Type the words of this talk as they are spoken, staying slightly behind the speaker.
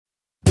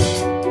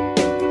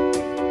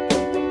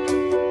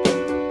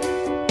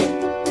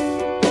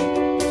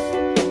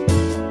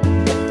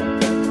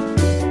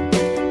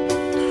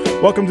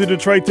Welcome to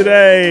Detroit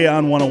Today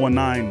on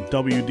 101.9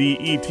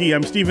 WDET.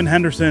 I'm Stephen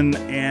Henderson,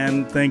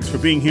 and thanks for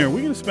being here.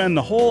 We're going to spend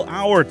the whole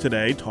hour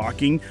today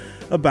talking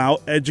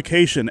about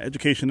education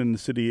in the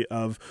city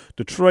of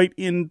Detroit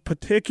in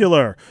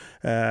particular,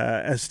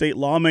 as state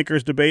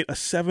lawmakers debate a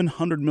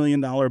 $700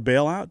 million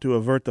bailout to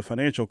avert the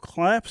financial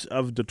collapse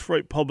of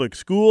Detroit public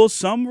schools.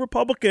 Some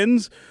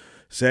Republicans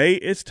say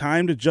it's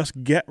time to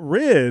just get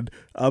rid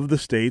of the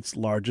state's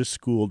largest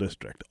school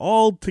district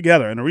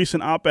altogether. In a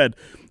recent op-ed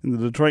in the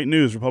Detroit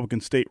News,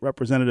 Republican State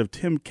Representative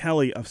Tim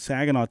Kelly of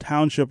Saginaw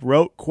Township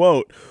wrote,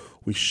 quote,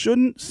 "We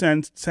shouldn't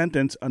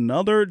sentence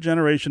another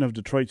generation of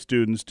Detroit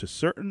students to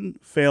certain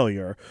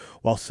failure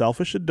while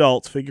selfish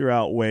adults figure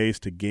out ways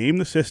to game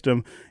the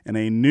system in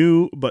a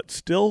new but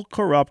still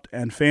corrupt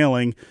and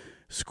failing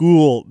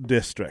school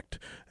district."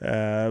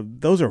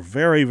 Those are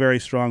very, very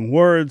strong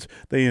words.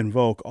 They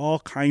invoke all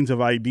kinds of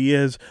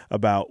ideas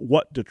about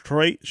what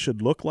Detroit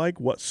should look like,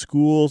 what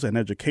schools and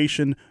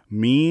education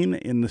mean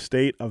in the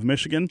state of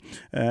Michigan.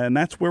 And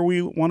that's where we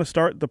want to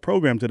start the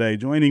program today.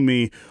 Joining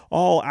me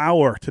all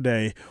hour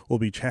today will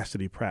be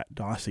Chastity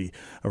Pratt-Dawsey,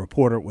 a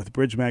reporter with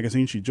Bridge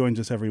Magazine. She joins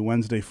us every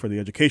Wednesday for the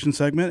education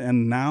segment.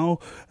 And now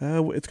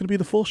it's going to be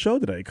the full show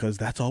today because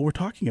that's all we're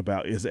talking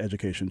about is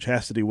education.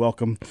 Chastity,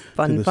 welcome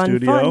to the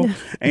studio. Fun.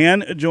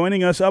 And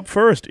joining us up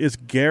first is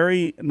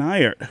Gary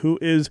Nyert, who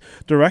is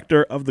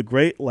director of the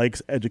Great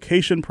Lakes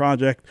Education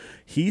Project.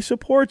 He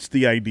supports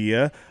the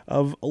idea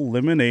of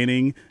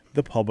eliminating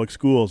the public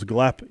schools.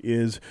 GLEP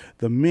is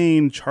the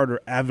main charter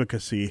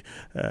advocacy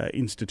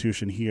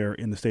institution here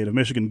in the state of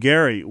Michigan.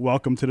 Gary,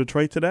 welcome to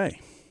Detroit Today.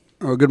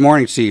 Oh, good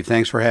morning, Steve.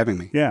 Thanks for having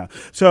me. Yeah.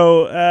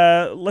 So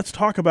let's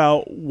talk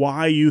about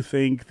why you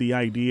think the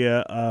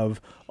idea of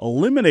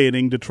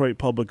eliminating Detroit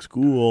public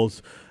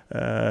schools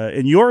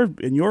in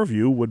your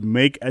view, would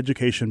make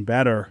education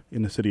better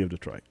in the city of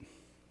Detroit.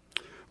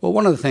 Well,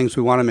 one of the things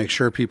we want to make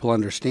sure people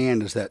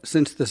understand is that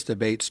since this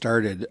debate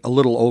started a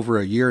little over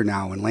a year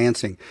now in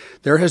Lansing,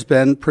 there has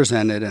been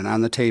presented and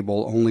on the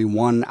table only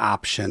one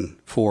option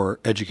for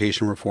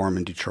education reform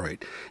in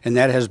Detroit, and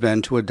that has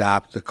been to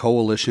adopt the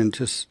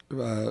coalition's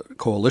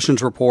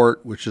report,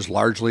 which is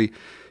largely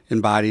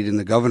embodied in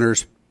the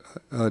governor's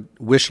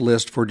wish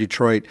list for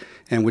Detroit,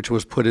 and which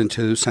was put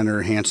into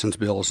Senator Hansen's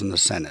bills in the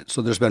Senate.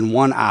 So there's been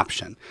one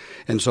option.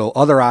 And so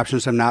other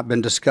options have not been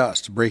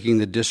discussed, breaking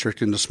the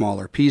district into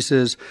smaller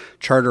pieces,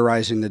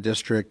 charterizing the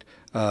district,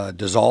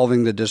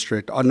 dissolving the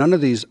district. None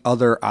of these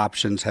other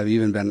options have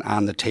even been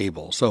on the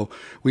table. So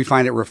we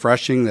find it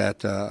refreshing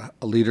that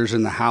leaders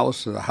in the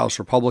House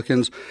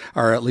Republicans,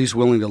 are at least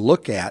willing to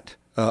look at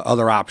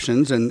other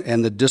options,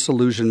 and the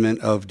disillusionment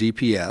of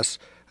DPS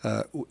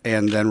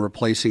and then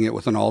replacing it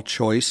with an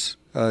all-choice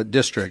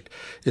district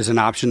is an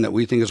option that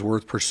we think is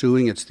worth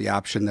pursuing. It's the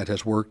option that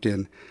has worked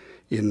in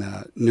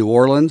New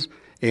Orleans,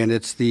 and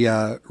it's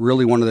the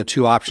really one of the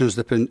two options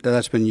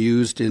that's been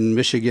used in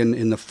Michigan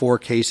in the 4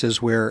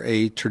 cases where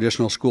a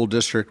traditional school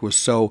district was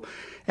so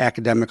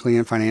academically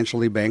and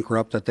financially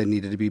bankrupt that they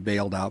needed to be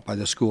bailed out by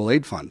the school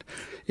aid fund.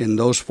 In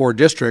those 4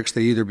 districts,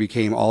 they either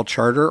became all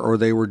charter or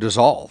they were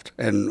dissolved.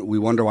 And we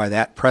wonder why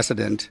that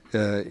precedent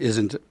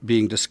isn't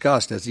being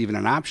discussed as even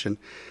an option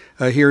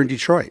here in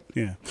Detroit.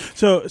 Yeah.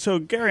 So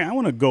Gary, I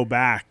want to go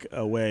back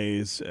a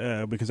ways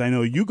because I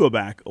know you go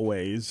back a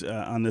ways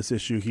on this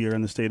issue here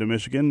in the state of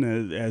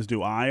Michigan, as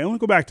do I. I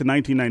want to go back to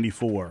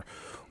 1994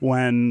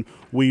 when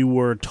we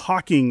were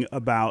talking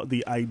about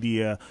the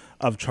idea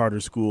of charter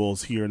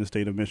schools here in the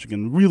state of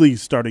Michigan, really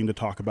starting to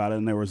talk about it.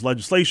 And there was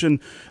legislation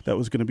that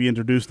was going to be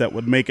introduced that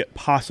would make it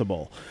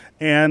possible.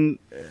 And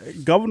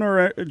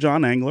Governor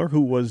John Engler, who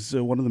was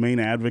one of the main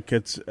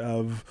advocates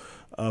of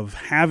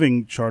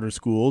having charter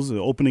schools,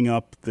 opening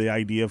up the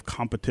idea of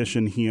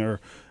competition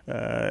here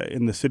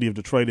in the city of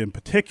Detroit in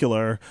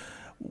particular,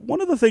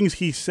 one of the things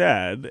he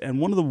said, and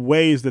one of the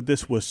ways that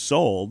this was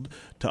sold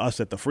to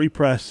us at the Free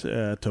Press,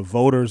 to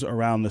voters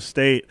around the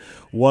state,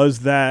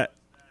 was that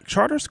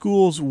charter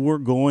schools were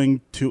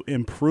going to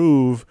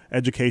improve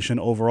education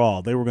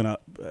overall. They were going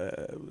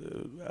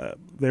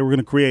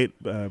to create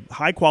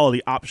high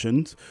quality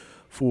options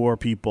for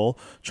people,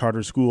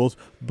 charter schools,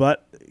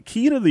 but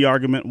key to the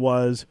argument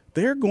was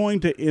they're going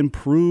to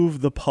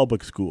improve the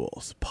public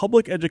schools.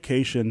 Public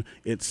education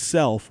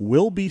itself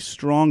will be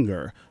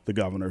stronger, the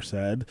governor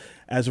said,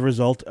 as a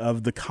result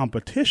of the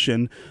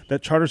competition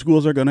that charter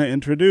schools are going to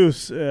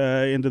introduce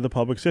into the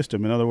public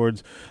system. In other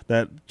words,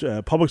 that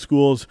public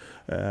schools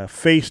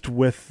faced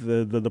with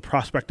the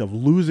prospect of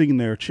losing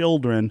their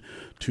children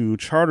to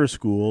charter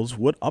schools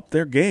would up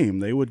their game.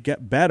 They would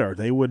get better.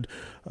 They would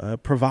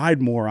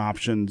provide more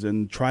options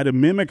and try to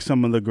mimic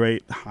some of the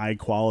great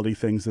high-quality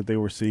things that they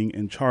were seeing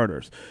in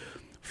charters.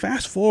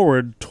 Fast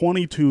forward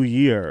 22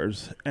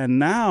 years, and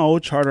now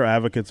charter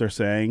advocates are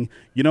saying,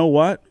 you know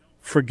what?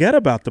 Forget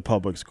about the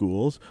public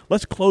schools.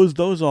 Let's close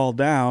those all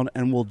down,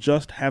 and we'll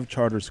just have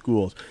charter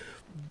schools.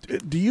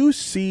 Do you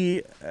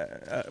see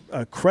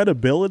a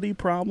credibility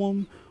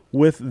problem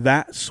with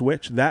that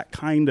switch, that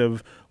kind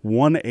of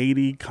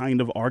 180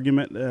 kind of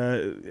argument?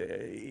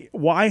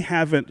 Why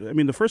haven't? I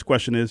mean, the first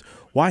question is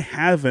why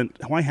hasn't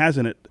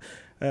it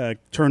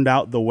turned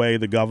out the way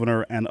the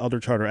governor and other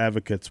charter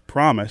advocates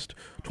promised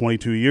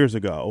 22 years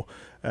ago?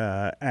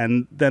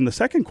 And then the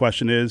second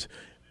question is,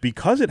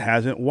 because it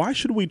hasn't, why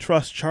should we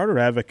trust charter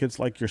advocates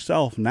like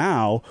yourself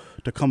now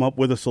to come up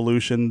with a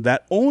solution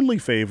that only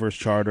favors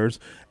charters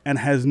and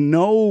has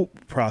no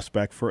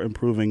prospect for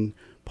improving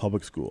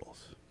public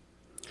schools?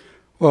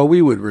 Well,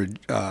 we wouldn't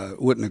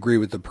agree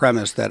with the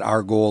premise that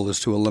our goal is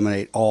to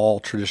eliminate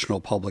all traditional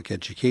public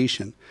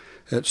education.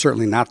 It's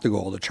certainly not the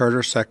goal. The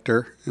charter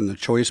sector and the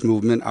choice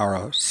movement are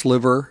a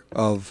sliver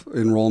of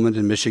enrollment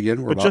in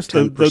Michigan. We're but about just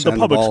the 10%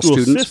 public of all school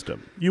students.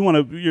 system. You're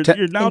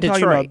now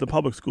talking about the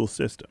public school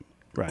system,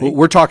 right?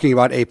 We're talking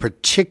about a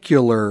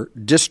particular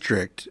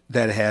district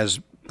that has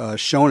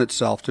shown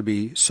itself to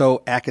be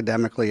so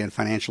academically and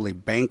financially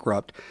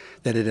bankrupt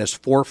that it has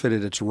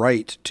forfeited its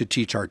right to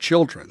teach our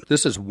children.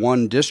 This is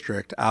one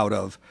district out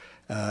of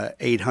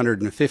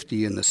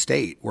 850 in the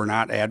state. We're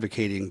not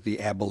advocating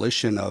the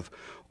abolition of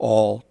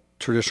all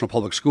traditional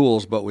public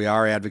schools, but we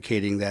are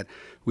advocating that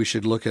we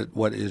should look at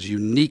what is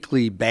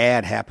uniquely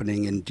bad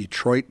happening in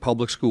Detroit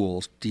public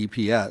schools,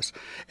 DPS,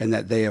 and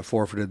that they have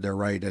forfeited their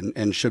right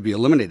and should be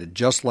eliminated,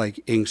 just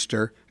like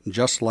Inkster,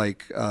 just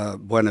like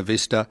Buena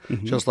Vista,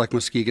 just like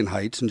Muskegon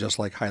Heights, and just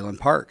like Highland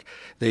Park.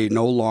 They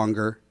no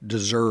longer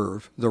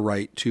deserve the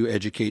right to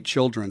educate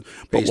children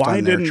based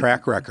on their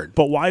track record.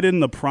 But why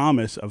didn't the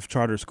promise of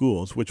charter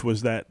schools, which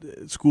was that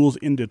schools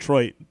in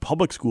Detroit,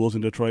 public schools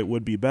in Detroit,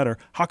 would be better,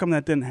 how come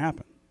that didn't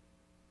happen?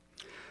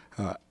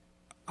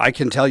 I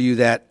can tell you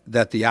that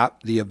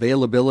the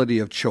availability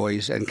of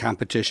choice and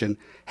competition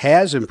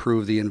has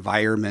improved the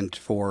environment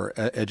for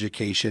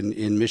education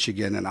in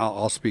Michigan, and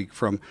I'll speak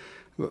from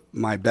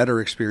my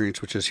better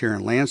experience, which is here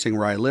in Lansing,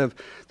 where I live.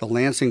 The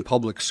Lansing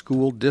Public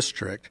School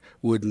District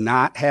would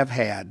not have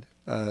had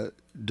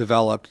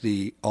developed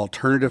the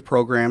alternative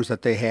programs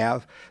that they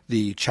have,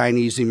 the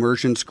Chinese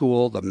immersion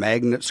school, the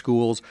magnet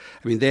schools.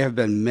 I mean, there have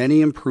been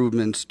many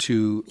improvements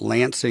to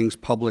Lansing's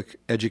public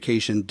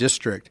education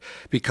district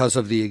because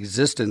of the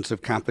existence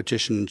of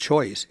competition and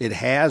choice. It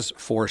has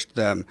forced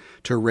them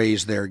to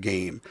raise their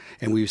game,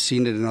 and we've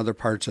seen it in other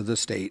parts of the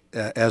state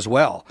as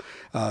well.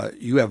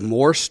 You have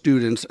more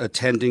students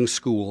attending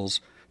schools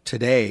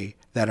today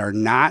that are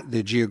not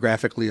the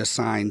geographically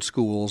assigned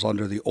schools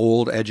under the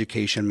old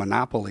education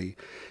monopoly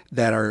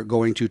that are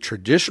going to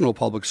traditional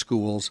public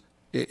schools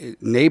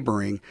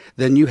neighboring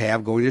than you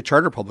have going to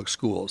charter public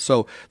schools.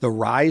 So the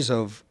rise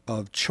of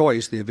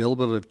choice, the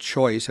availability of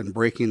choice and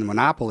breaking the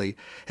monopoly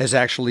has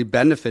actually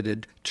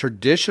benefited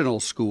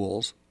traditional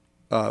schools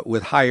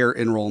with higher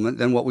enrollment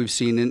than what we've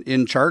seen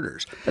in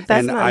charters. But that's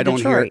and not I don't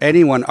hear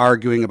anyone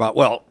arguing about,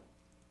 well,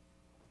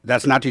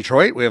 that's not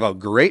Detroit. We have a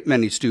great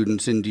many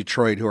students in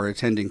Detroit who are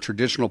attending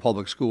traditional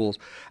public schools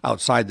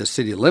outside the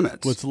city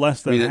limits. What's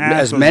less than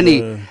half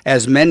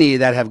as many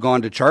that have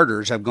gone to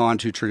charters have gone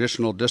to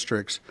traditional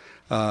districts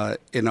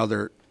in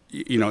other,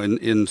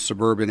 in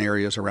suburban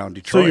areas around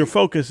Detroit. So your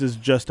focus is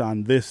just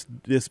on this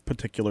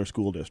particular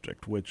school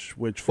district, which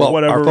for well,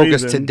 whatever our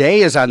focus reason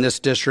today is on this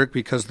district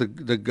because the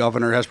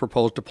governor has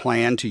proposed a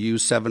plan to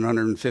use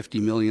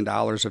 $750 million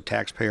of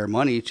taxpayer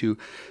money to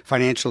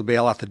financially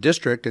bail out the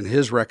district, and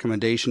his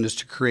recommendation is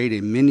to create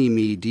a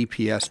mini-me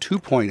DPS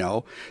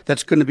 2.0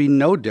 that's going to be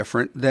no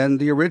different than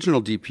the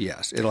original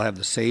DPS. It'll have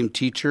the same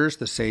teachers,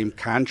 the same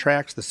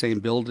contracts, the same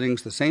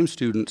buildings, the same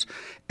students.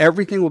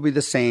 Everything will be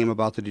the same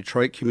about the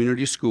Detroit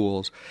Community Schools,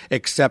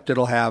 except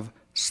it'll have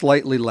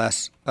slightly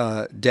less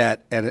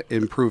debt and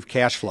improved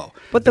cash flow.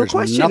 But the There's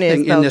question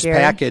nothing is, though, in this Gary,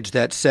 package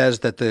that says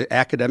that the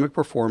academic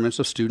performance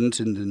of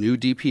students in the new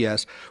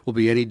DPS will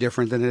be any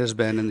different than it has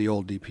been in the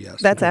old DPS.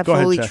 That's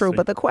absolutely true. Chastity.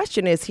 But the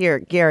question is here,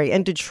 Gary,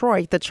 in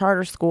Detroit, the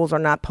charter schools are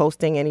not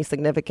posting any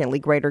significantly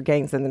greater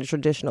gains than the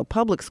traditional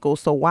public schools.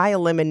 So why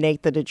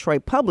eliminate the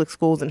Detroit public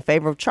schools in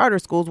favor of charter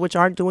schools, which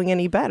aren't doing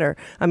any better?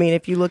 I mean,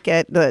 if you look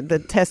at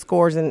the test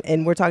scores,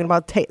 and we're talking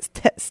about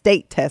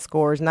state test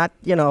scores, not,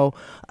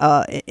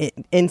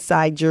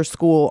 inside your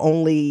school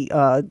only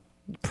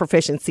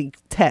proficiency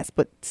tests,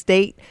 but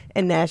state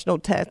and national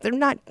tests, they're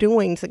not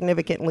doing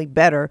significantly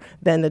better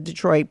than the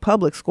Detroit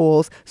public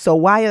schools. So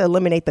why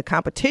eliminate the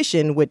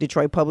competition with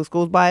Detroit public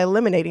schools by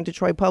eliminating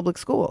Detroit public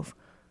schools?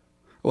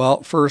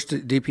 Well, first,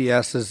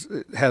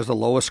 DPS has the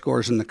lowest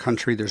scores in the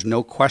country. There's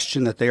no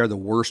question that they are the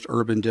worst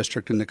urban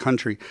district in the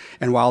country.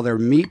 And while their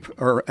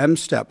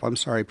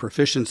MSTEP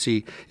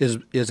proficiency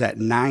is at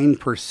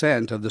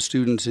 9% of the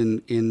students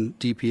in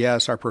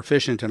DPS are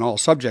proficient in all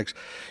subjects,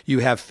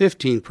 you have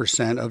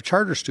 15% of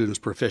charter students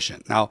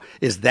proficient. Now,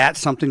 is that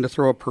something to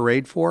throw a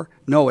parade for?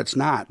 No, it's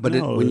not. But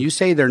when you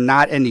say they're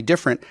not any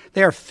different,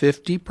 they are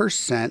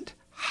 50%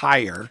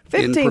 higher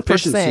in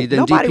proficiency than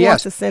Nobody DPS.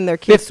 wants to send their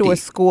kids to a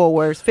school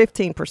where it's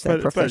 15%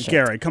 proficient. But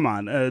Gary, come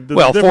on.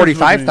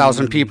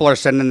 45,000 people are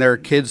sending their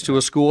kids to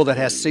a school that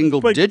has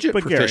single-digit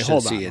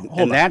proficiency, Gary,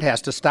 and that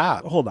has to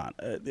stop. Hold on.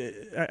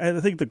 I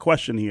think the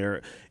question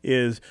here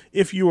is,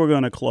 if you were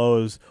going to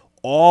close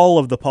all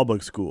of the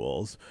public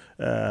schools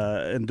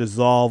and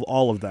dissolve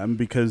all of them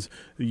because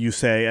you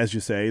say, as you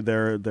say,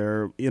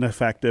 they're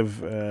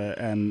ineffective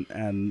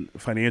and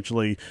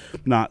financially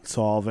not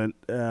solvent.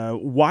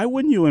 Why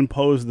wouldn't you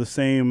impose the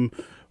same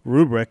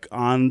rubric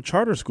on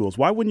charter schools?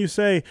 Why wouldn't you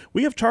say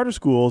we have charter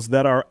schools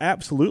that are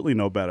absolutely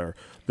no better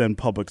than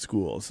public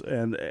schools,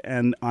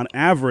 and on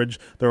average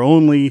they're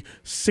only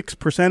 6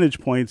 percentage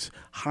points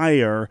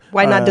higher?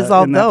 Why not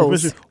dissolve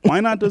those? Why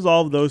not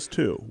dissolve those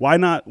too? Why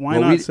not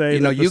say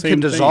you can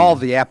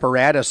dissolve the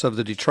apparatus of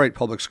the Detroit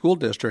Public School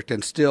District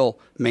and still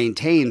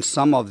maintain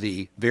some of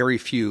the very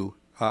few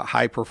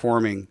high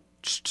performing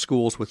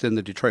schools within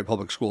the Detroit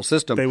public school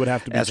system. They would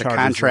have to be as a charters,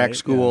 contract right?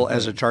 school, Yeah,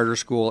 as a charter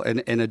school,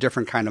 and in a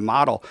different kind of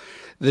model.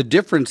 The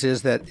difference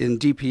is that in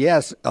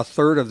DPS, a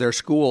third of their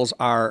schools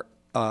are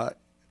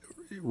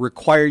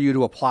require you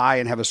to apply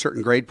and have a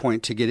certain grade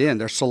point to get in.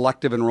 They're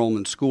selective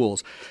enrollment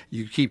schools.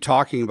 You keep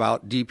talking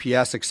about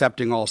DPS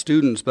accepting all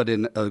students, but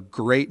in a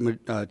great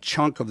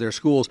chunk of their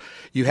schools,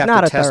 you have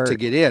Not to a test third. to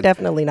get in.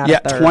 Definitely not Yeah,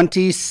 a third.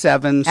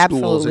 27 schools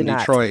Absolutely in not.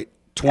 Detroit.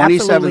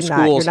 27 Absolutely not.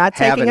 schools You're not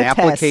have taking an a test.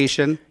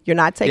 application. You're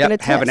not taking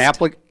a Have an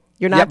test.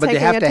 You're not yeah, but they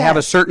taking have a to have a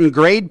test. certain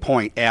grade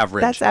point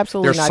average. That's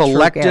absolutely They're not true,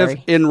 selective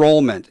Gary.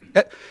 enrollment.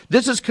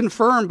 This is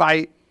confirmed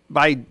by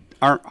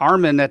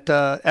Armin at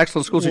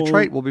Excellent Schools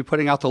Detroit. Will be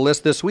putting out the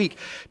list this week.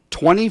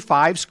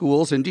 25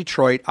 schools in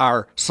Detroit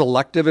are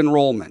selective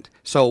enrollment.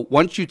 So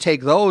once you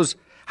take those,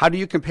 how do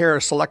you compare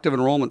a selective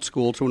enrollment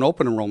school to an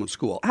open enrollment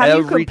school? How do you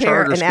Every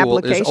compare charter an school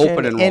is application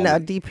open in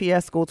enrollment. a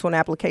DPS school to an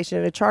application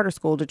in a charter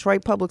school?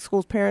 Detroit Public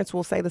Schools parents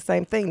will say the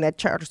same thing, that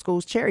charter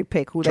schools cherry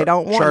pick who they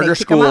don't want. Charter they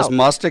kick them schools out.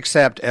 must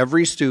accept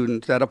every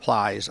student that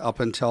applies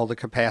up until the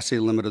capacity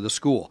limit of the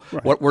school.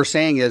 Right. What we're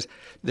saying is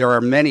there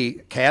are many,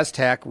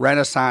 CasTech,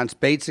 Renaissance,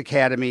 Bates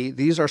Academy,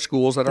 these are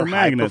schools that are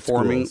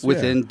high-performing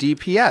within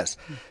DPS.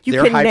 You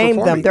They're can name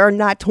them. high-performing. There are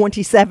not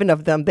 27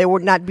 of them. There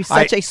would not be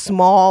such a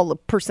small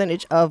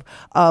percentage of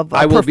I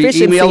will be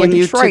proficiency in emailing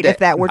you Detroit today. if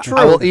that were true.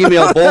 I will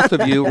email both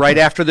of you right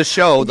after the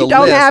show the You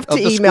don't list have of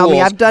to the email me.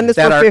 schools I've done this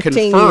that for are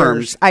 15 confirmed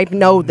years. I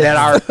know this. that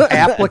are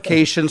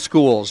application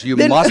schools. You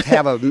Then- must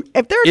have a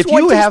If there's you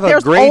 20, have a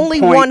there's grade only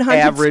point 100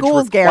 average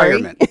schools, Gary.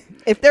 requirement.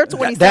 If there are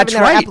 27 That's that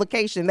are right.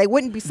 application, they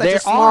wouldn't be such There a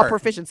small are.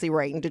 proficiency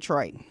rate in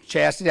Detroit.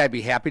 Chastity, I'd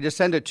be happy to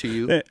send it to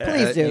you.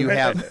 Please do. You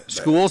have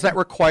schools that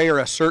require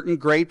a certain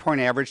grade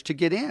point average to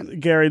get in.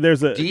 Gary,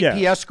 there's a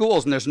DPS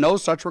schools, and there's no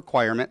such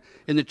requirement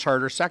in the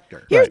charter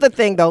sector. Here's the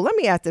thing, though. Let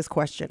me ask this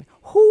question.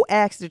 Who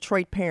asked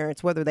Detroit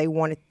parents whether they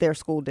wanted their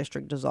school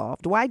district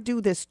dissolved? Do I do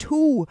this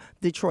to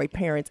Detroit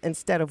parents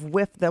instead of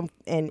with them?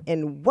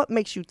 And what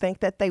makes you think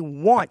that they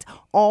want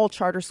all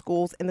charter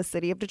schools in the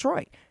city of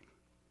Detroit?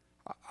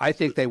 I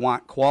think they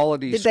want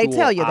quality Did school they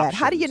tell you that?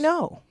 How do you options.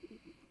 know?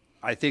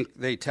 I think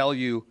they tell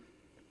you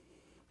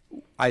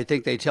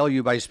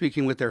by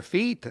speaking with their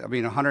feet. I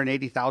mean,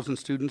 180,000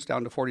 students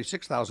down to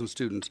 46,000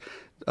 students.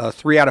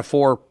 3 out of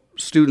 4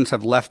 students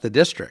have left the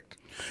district.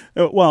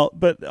 Well,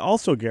 but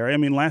also, Gary, I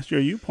mean, last year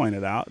you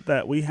pointed out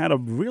that we had a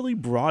really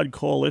broad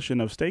coalition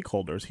of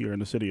stakeholders here in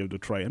the city of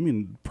Detroit. I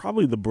mean,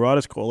 probably the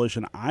broadest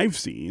coalition I've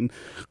seen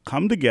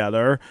come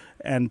together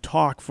and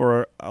talk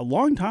for a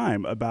long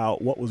time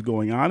about what was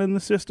going on in the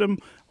system,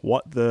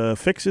 what the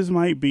fixes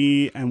might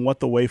be, and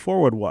what the way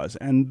forward was.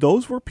 And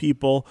those were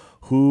people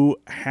who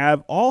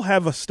have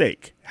a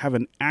stake, have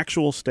an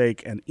actual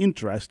stake and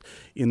interest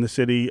in the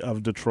city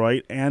of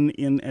Detroit and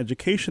in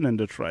education in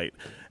Detroit.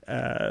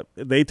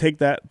 They take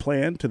that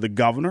plan to the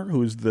governor,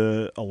 who's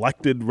the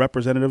elected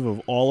representative of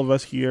all of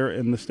us here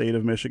in the state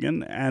of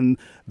Michigan, and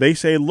they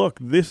say, look,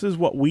 this is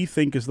what we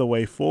think is the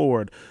way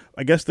forward.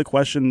 I guess the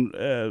question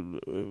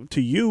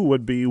to you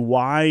would be,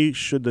 why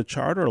should the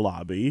charter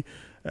lobby,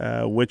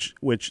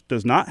 which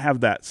does not have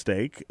that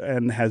stake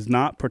and has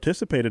not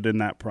participated in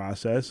that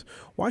process,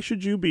 why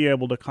should you be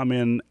able to come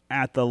in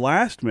at the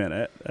last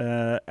minute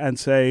and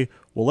say,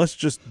 well, let's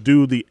just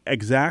do the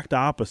exact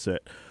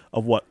opposite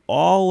of what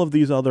all of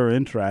these other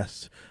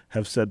interests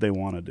have said they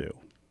want to do?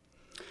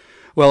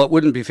 Well, it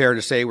wouldn't be fair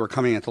to say we're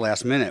coming at the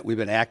last minute. We've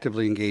been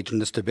actively engaged in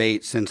this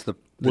debate since the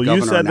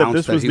governor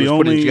announced that he was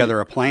putting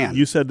together a plan.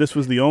 You said this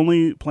was the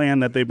only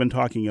plan that they've been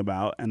talking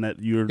about, and that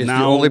you're It's now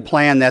the only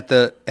plan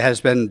that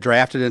has been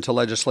drafted into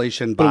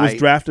legislation but by, it was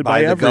drafted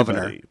by the everybody.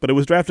 governor. But it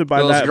was drafted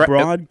by Well, it was that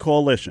broad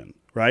coalition,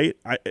 right?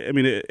 I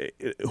mean,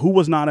 who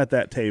was not at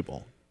that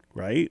table,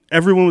 right?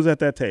 Everyone was at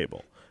that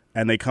table.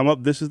 And they come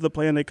up, this is the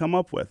plan they come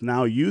up with.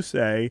 Now you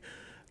say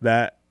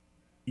that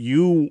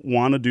you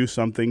want to do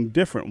something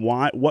different.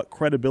 Why? What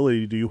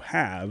credibility do you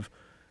have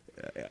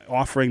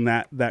offering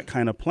that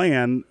kind of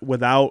plan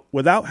without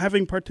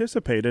having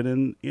participated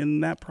in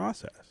that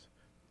process?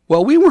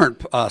 Well, we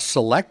weren't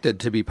selected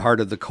to be part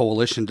of the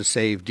coalition to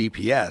save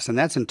DPS, and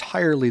that's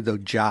entirely the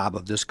job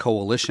of this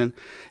coalition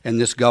and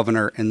this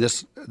governor and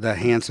the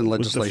Hansen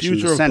legislation in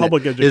future the of Senate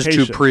public is to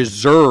education.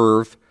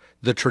 preserve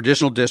the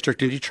traditional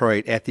district in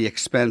Detroit at the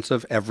expense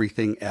of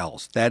everything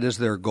else. That is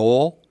their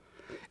goal,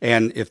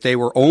 And if they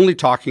were only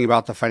talking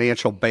about the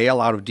financial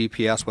bailout of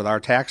DPS with our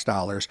tax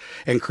dollars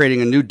and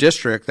creating a new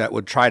district that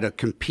would try to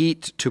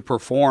compete to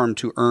perform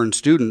to earn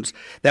students,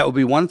 that would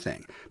be one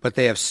thing. But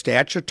they have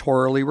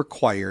statutorily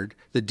required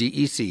the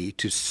DEC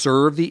to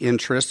serve the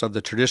interests of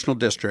the traditional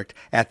district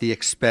at the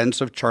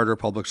expense of charter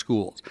public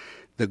schools.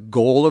 The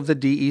goal of the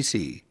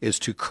DEC is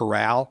to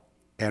corral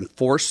and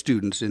force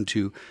students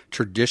into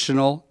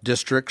traditional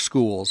district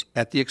schools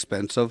at the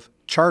expense of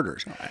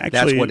charters. Actually,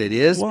 that's what it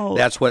is. Well,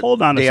 that's what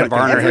Dan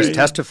Varner has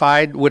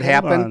testified would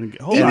happen.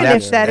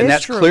 And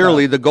that's true,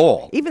 clearly though, the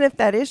goal. Even if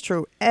that is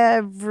true,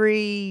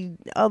 every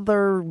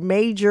other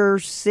major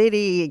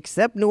city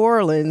except New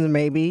Orleans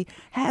maybe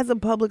has a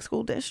public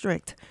school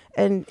district.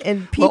 And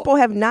people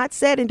have not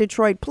said in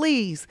Detroit,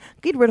 please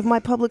get rid of my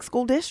public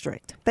school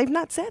district. They've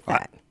not said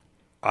that.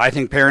 I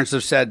think parents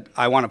have said,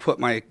 I want to put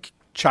my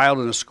child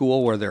in a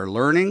school where they're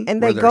learning,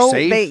 and where they're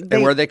safe,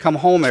 and where they come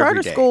home every day.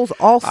 Charter schools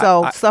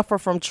also suffer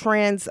from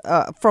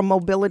from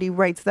mobility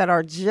rates that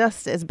are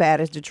just as bad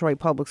as Detroit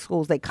public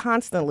schools. They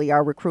constantly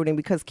are recruiting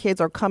because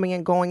kids are coming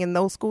and going in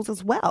those schools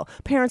as well.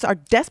 Parents are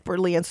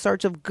desperately in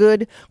search of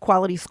good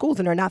quality schools,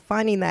 and they're not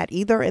finding that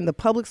either in the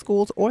public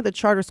schools or the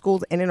charter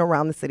schools in and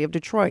around the city of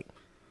Detroit.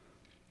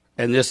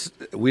 And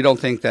we don't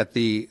think that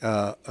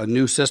a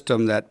new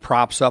system that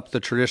props up the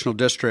traditional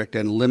district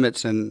and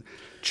limits and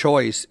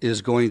choice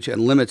is going to,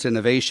 and limits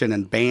innovation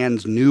and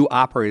bans new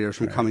operators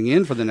from coming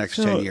in for the next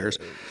 10 years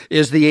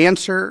is the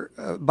answer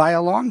by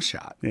a long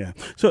shot. Yeah.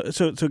 So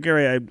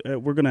Gary,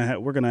 we're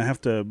gonna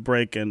have to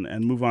break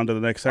and move on to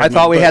the next segment. I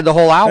thought we had the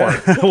whole hour.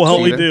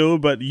 Well, we do,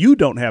 but you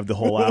don't have the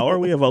whole hour.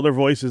 We have other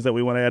voices that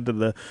we want to add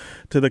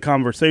to the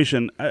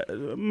conversation.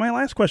 My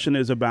last question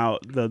is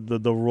about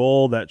the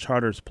role that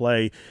charters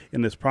play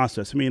in this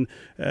process. I mean,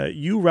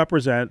 you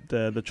represent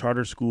the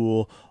charter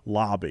school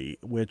lobby,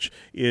 which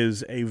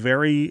is a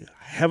very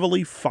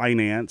heavily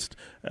financed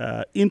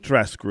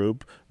interest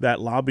group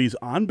that lobbies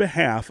on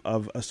behalf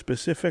of a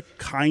specific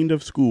kind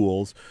of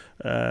schools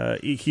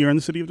here in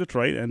the city of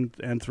Detroit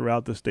and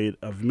throughout the state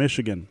of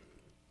Michigan.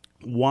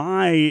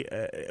 Why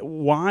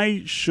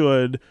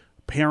should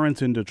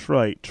parents in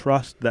Detroit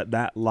trust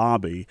that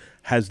lobby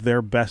has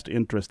their best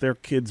interest, their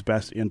kids'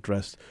 best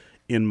interest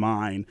in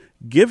mind,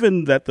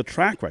 given that the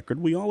track record,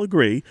 we all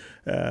agree,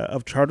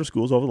 of charter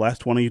schools over the last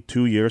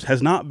 22 years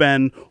has not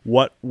been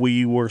what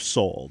we were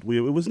sold.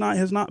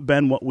 Has not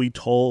been what we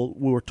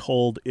were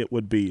told it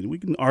would be. We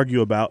can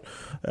argue about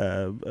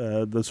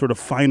the sort of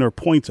finer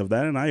points of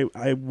that, and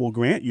I will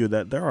grant you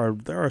that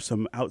there are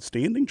some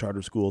outstanding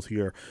charter schools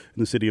here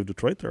in the city of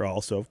Detroit. There are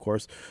also, of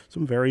course,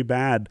 some very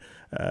bad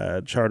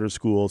charter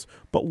schools.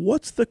 But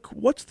let's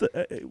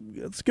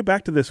get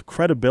back to this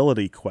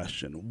credibility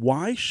question.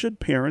 Why should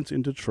parents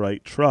in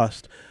Detroit trust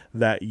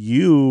that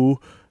you,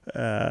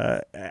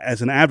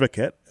 as an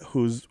advocate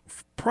whose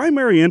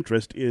primary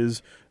interest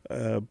is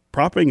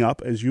propping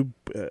up, as you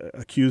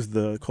accuse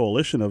the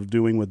coalition of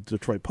doing with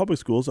Detroit Public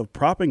Schools, of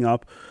propping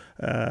up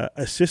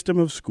a system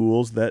of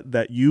schools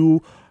that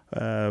you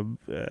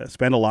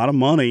spend a lot of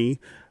money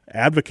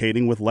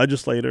advocating with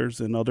legislators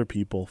and other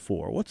people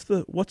for? What's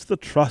the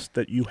trust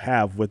that you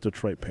have with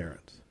Detroit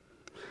parents?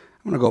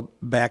 I'm going to go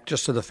back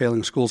just to the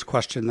failing schools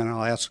question, then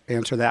I'll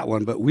answer that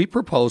one. But we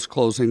propose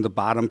closing the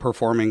bottom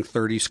performing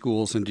 30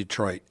 schools in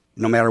Detroit,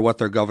 no matter what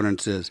their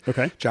governance is.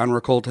 Okay. John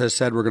Ricolta has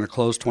said we're going to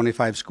close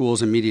 25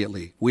 schools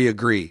immediately. We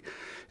agree.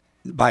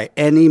 By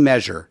any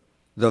measure,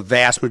 the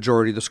vast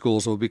majority of the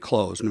schools will be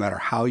closed, no matter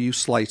how you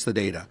slice the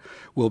data,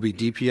 will be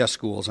DPS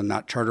schools and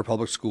not charter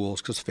public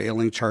schools, because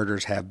failing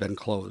charters have been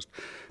closed.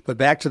 But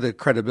back to the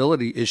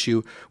credibility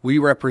issue, we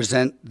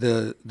represent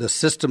the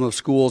system of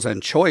schools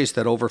and choice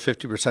that over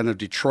 50% of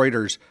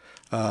Detroiters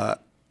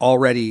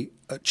already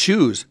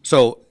choose.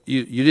 So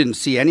you didn't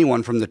see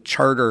anyone from the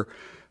charter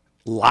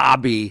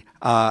lobby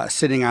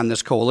sitting on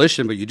this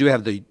coalition, but you do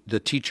have the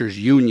teachers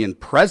union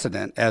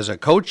president as a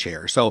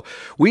co-chair. So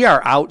we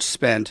are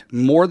outspent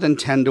more than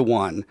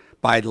 10-1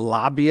 by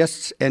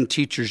lobbyists and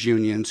teachers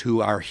unions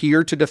who are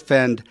here to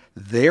defend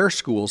their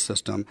school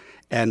system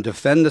and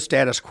defend the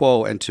status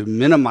quo and to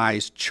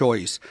minimize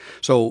choice.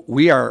 So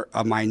we are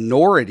a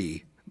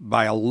minority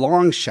by a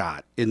long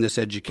shot in this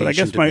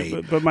education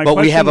debate. But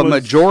we have a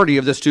majority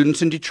of the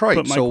students in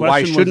Detroit, so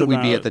why shouldn't we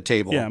be at the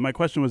table? Yeah, my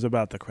question was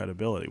about the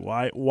credibility.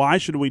 Why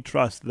should we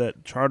trust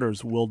that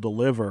charters will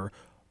deliver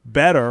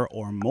better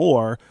or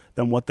more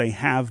than what they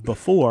have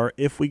before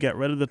if we get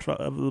rid of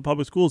the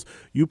public schools?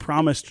 You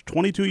promised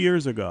 22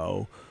 years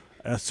ago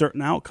a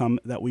certain outcome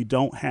that we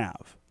don't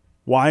have.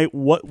 Why?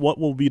 What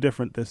will be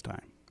different this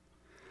time?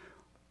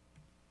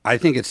 I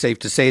think it's safe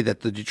to say that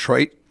the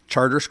Detroit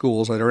charter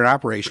schools that are in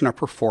operation are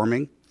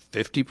performing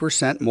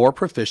 50% more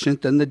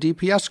proficient than the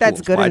DPS schools.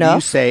 That's good Why enough. do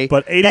you say?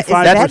 But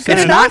 85%.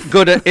 It's not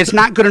good. It's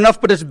not good enough,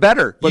 but it's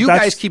better. But you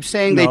guys keep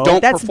saying they don't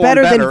that's perform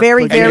better than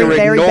very, and very, you're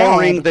very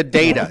ignoring bad. the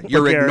data.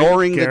 You're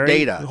ignoring the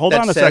data. Hold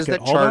on a says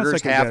second. that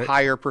charters have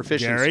higher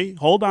proficiency. Gary,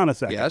 hold on a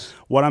second. Yes.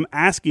 What I'm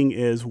asking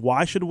is,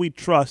 why should we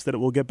trust that it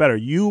will get better?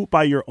 You,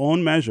 by your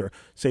own measure,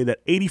 say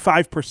that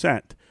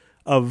 85%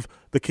 of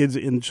the kids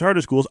in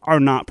charter schools are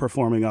not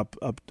performing up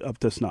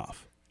to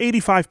snuff.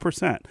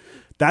 85%.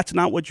 That's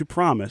not what you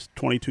promised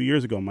 22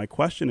 years ago. My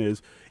question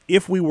is,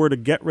 if we were to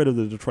get rid of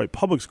the Detroit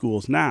public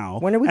schools now,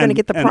 when are we going to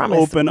get the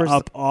promise? And open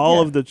up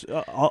all of the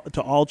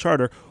to all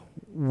charter,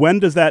 when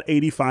does that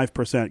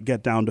 85%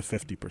 get down to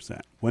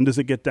 50%? When does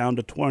it get down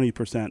to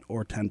 20%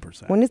 or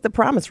 10%? When is the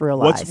promise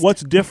realized?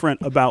 What's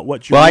different about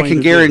what you're Well, I going can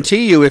to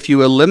guarantee you if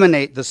you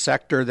eliminate the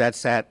sector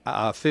that's at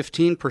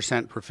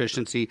 15%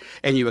 proficiency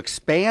and you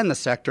expand the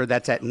sector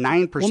that's at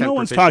 9% proficiency, no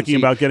one's talking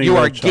about getting you rid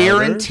are of charter.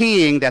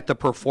 guaranteeing that the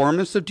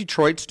performance of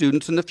Detroit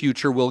students in the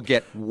future will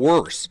get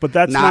worse, but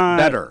that's not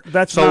better.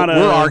 That's so not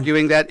we're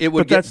arguing that it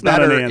would get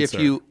better if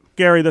you...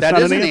 Gary, that's that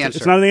not is an answer.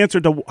 It's not an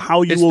answer to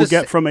how you will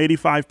get from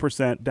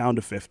 85% down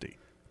to 50%.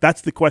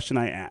 That's the question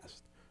I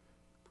asked.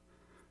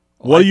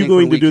 Well, what are you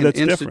going to do that's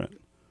different?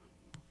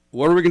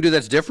 What are we going to do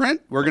that's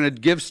different? We're going to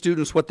give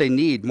students what they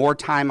need, more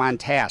time on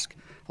task,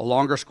 a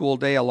longer school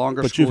day, a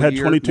longer school year, you've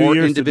had 22 more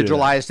years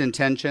individualized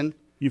intention.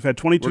 You've had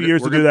 22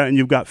 years to do that, and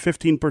you've got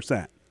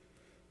 15%.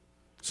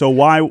 So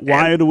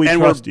why do we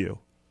trust you?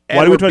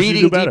 Why do we trust you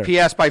to do better? And we're beating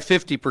DPS by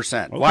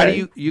 50%. Okay. Why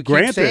do you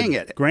keep saying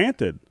it?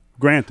 Granted.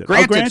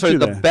 So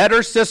the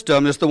better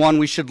system is the one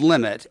we should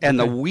limit, and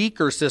the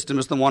weaker system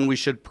is the one we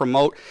should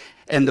promote.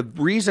 And the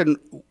reason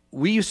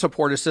we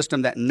support a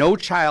system that no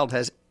child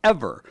has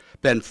ever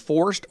been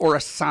forced or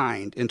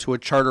assigned into a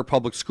charter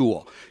public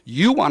school.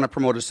 You want to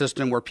promote a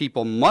system where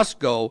people must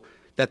go,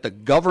 that the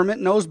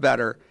government knows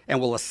better and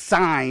will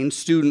assign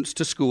students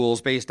to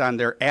schools based on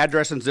their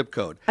address and zip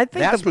code. I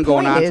think that's been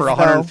going on for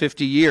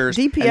 150 years,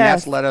 DPS, and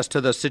that's led us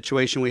to the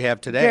situation we have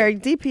today. Gary,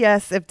 if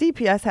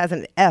DPS has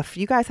an F,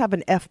 you guys have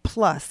an F+.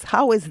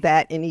 How is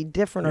that any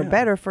different or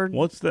better for?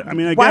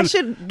 Why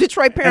should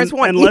Detroit parents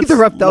want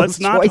either of those Let's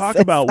not choices? talk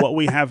about what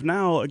we have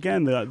now.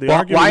 Again, the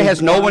argument why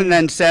has no one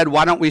then said,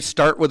 why don't we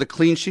start with a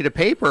clean sheet of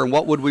paper, and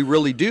what would we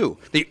really do?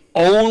 The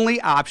only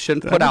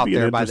option put out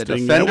there by the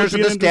defenders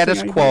of the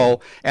status quo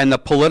and the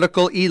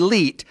political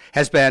elite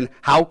has been,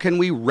 how can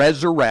we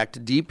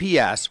resurrect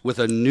DPS with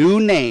a new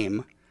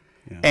name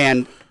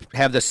and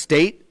have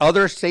the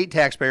other state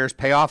taxpayers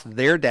pay off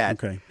their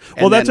debt? Okay.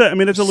 Well, it's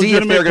a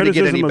legitimate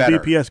criticism of better.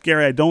 DPS.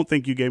 Gary, I don't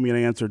think you gave me an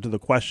answer to the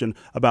question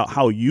about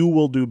how you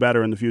will do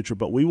better in the future,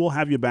 but we will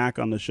have you back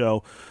on the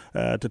show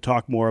to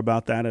talk more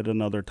about that at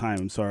another time.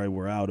 I'm sorry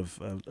we're out of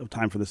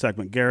time for the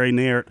segment. Gary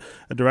Naert,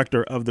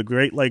 director of the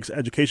Great Lakes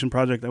Education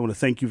Project, I want to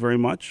thank you very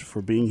much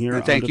for being here.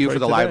 And thank you for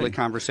the lively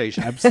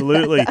conversation.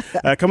 Absolutely.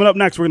 Coming up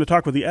next, we're going to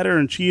talk with the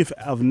editor-in-chief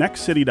of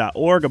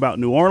nextcity.org about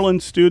New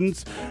Orleans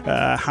students,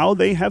 how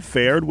they have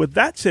fared with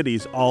that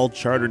city's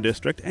all-charter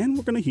district, and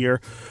we're going to hear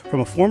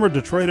from a former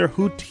Detroiter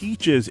who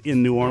teaches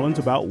in New Orleans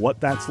about what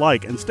that's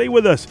like. And stay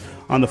with us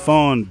on the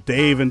phone.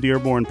 Dave in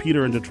Dearborn,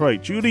 Peter in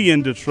Detroit, Judy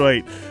in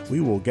Detroit. We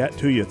will get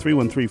to you.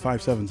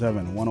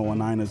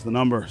 313-577-1019 is the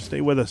number.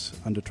 Stay with us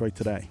on Detroit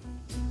Today.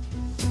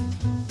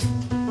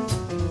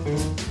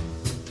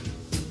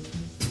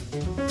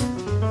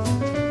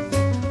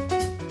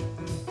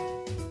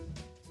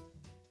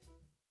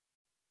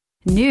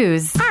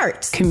 News,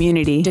 arts,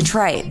 community,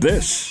 Detroit.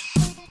 This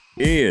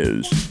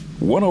is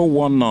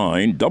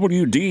 1019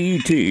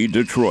 WDET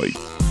Detroit.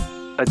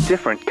 A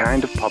different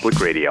kind of public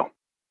radio.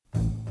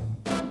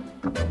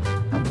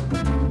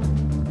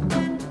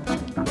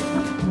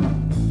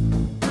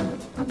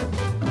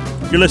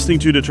 You're listening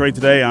to Detroit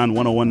Today on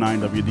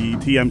 1019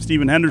 WDET. I'm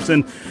Stephen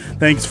Henderson.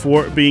 Thanks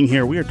for being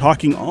here. We are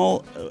talking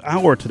all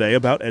hour today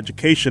about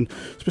education,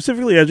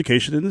 specifically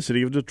education in the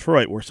city of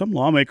Detroit, where some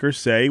lawmakers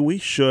say we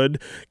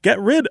should get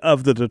rid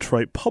of the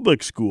Detroit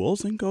public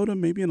schools and go to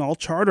maybe an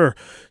all-charter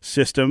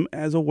system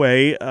as a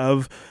way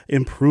of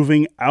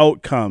improving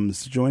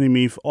outcomes. Joining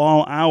me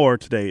all hour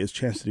today is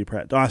Chastity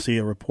Pratt-Dawsey,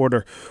 a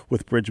reporter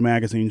with Bridge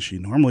Magazine. She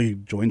normally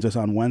joins us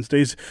on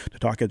Wednesdays to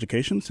talk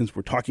education. Since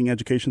we're talking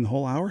education the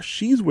whole hour,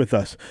 she's with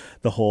us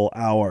the whole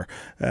hour.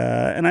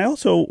 And I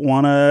also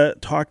want to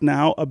talk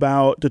now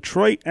about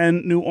Detroit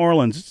and New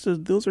Orleans.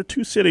 Those are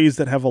two cities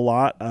that have a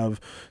lot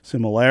of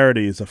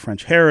similarities, of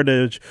French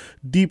heritage,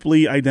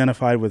 deeply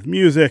identified with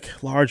music,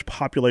 large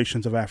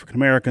populations of African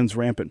Americans,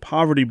 rampant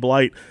poverty,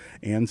 blight,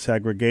 and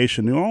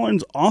segregation. New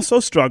Orleans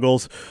also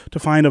struggles to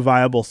find a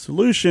viable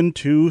solution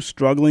to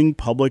struggling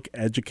public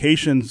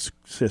education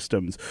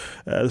systems.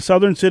 The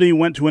southern city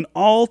went to an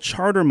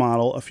all-charter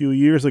model a few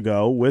years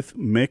ago with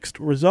mixed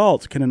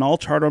results. Can an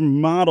all-charter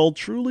model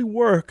truly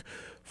work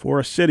for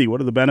a city?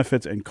 What are the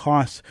benefits and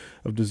costs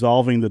of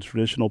dissolving the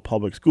traditional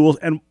public schools?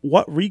 And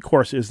what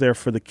recourse is there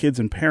for the kids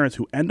and parents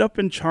who end up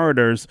in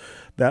charters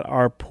that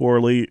are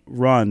poorly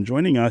run?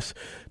 Joining us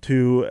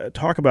to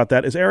talk about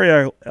that is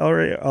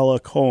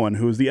Ariella Cohen,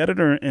 who is the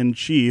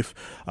editor-in-chief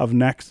of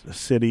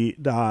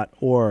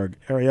nextcity.org.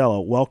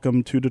 Ariella,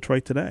 welcome to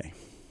Detroit Today.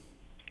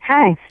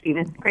 Hi,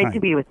 Stephen. Great Hi.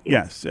 to be with you.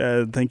 Yes,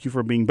 thank you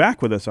for being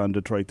back with us on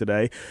Detroit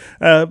Today.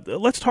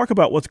 Let's talk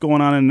about what's going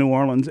on in New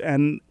Orleans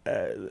and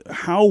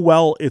how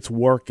well it's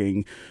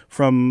working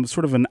from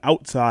sort of an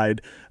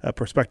outside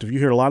perspective. You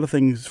hear a lot of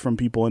things from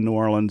people in New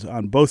Orleans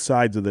on both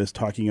sides of this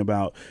talking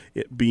about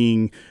it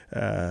being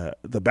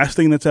the best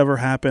thing that's ever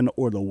happened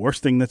or the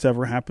worst thing that's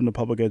ever happened to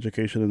public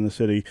education in the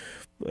city.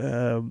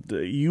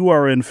 You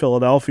are in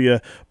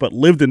Philadelphia but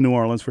lived in New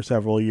Orleans for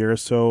several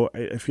years, so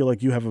I feel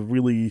like you have a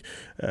really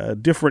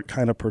different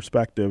kind of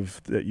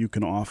perspective that you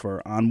can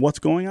offer on what's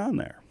going on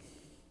there.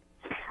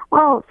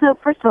 Well, so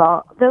first of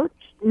all, though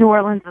New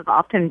Orleans is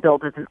often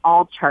billed as an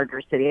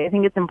all-charter city, I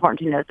think it's important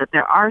to note that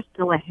there are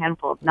still a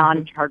handful of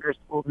non-charter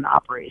schools in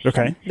operation.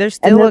 Okay. There's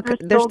still a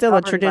governed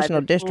by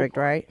traditional the district,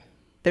 school board. right?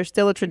 There's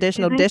still a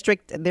traditional Excuse me?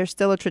 district. There's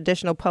still a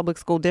traditional public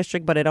school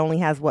district, but it only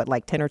has,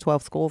 10 or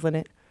 12 schools in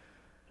it?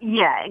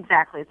 Yeah,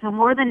 exactly. So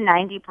more than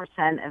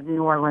 90% of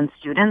New Orleans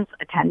students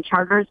attend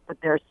charters, but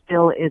there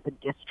still is a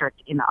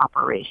district in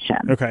operation.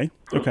 Okay.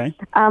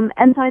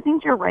 And so I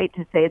think you're right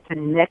to say it's a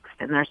mixed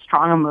and there's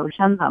strong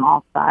emotions on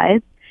all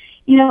sides.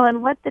 You know,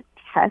 and what the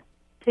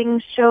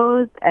testing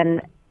shows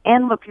and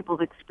what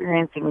people's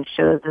experiencing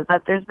shows is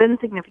that there's been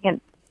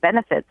significant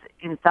benefits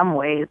in some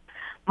ways.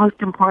 Most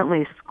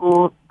importantly,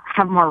 schools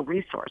have more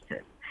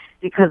resources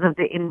because of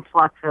the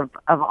influx of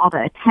all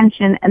the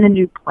attention and the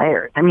new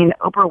players. I mean,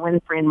 Oprah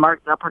Winfrey and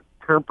Mark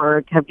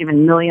Zuckerberg have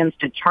given millions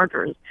to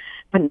charters,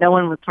 but no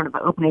one was sort of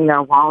opening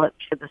their wallet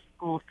to the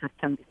school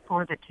system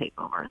before the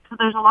takeover. So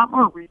there's a lot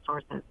more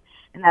resources,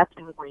 and that's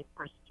been great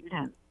for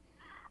students.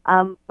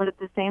 But at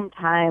the same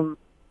time,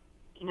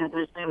 you know,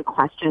 there's been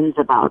questions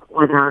about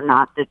whether or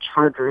not the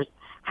charters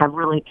have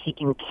really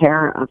taken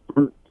care of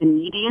the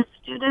neediest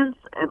students,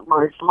 a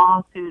large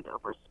lawsuit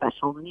over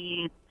special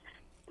needs,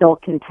 still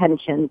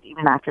contentions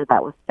even after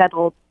that was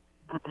settled,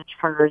 that the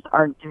charters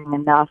aren't doing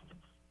enough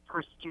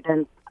for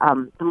students,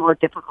 the more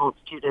difficult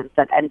students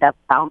that end up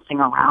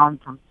bouncing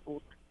around from school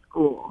to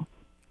school.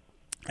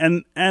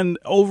 And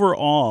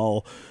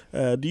overall,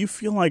 do you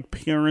feel like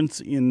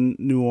parents in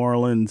New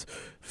Orleans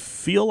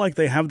feel like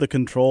they have the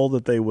control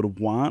that they would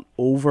want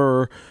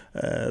over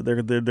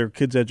their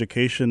kids'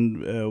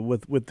 education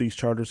with these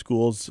charter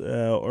schools,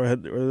 or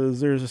is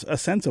there a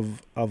sense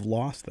of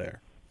loss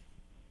there?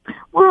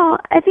 Well,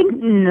 I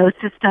think no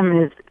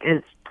system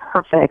is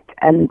perfect,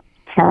 and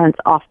parents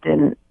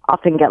often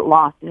get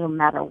lost no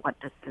matter what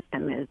the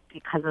system is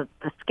because of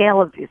the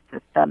scale of these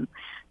systems.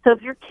 So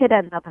if your kid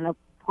ends up in a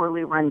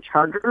poorly run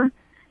charter,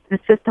 the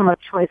system of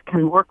choice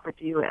can work with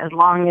you as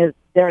long as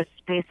there's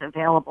space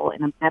available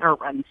in a better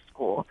run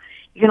school.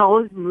 You can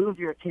always move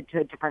your kid to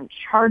a different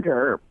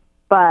charter,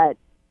 but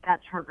that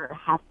charter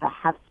has to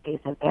have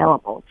space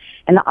available.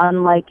 And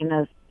unlike in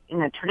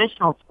a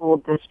traditional school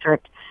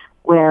district,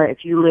 where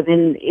if you live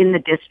in the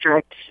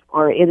district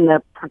or in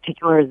the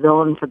particular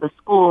zone for the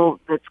school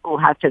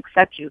has to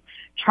accept you,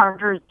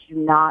 charters do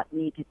not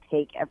need to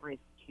take every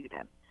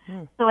student.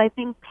 So I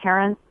think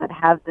parents that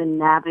have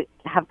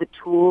the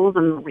tools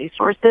and the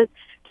resources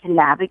to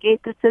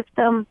navigate the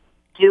system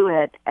do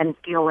it and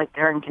feel like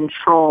they're in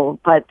control.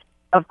 But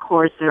of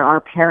course, there are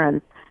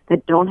parents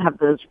that don't have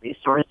those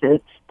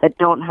resources, that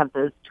don't have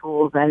those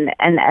tools, and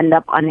end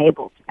up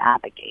unable to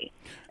navigate.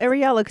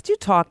 Ariella, could you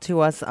talk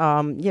to us?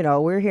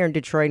 We're here in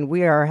Detroit and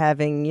we are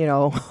having,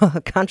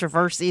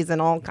 controversies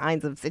and all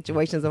kinds of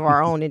situations of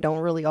our own and don't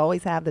really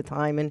always have the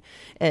time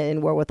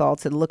and wherewithal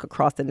to look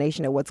across the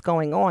nation at what's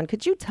going on.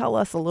 Could you tell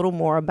us a little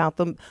more about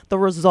the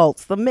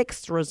results, the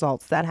mixed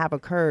results that have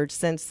occurred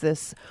since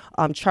this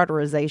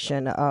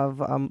charterization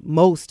of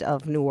most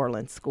of New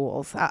Orleans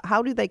schools?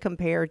 How do they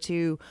compare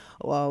to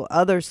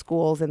other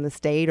schools in the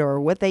state or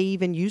what they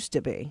even used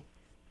to be?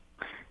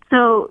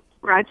 So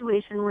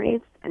graduation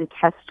rates and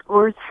test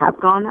scores have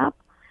gone up,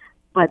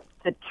 but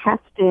the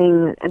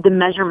testing, the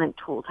measurement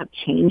tools have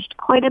changed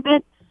quite a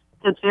bit.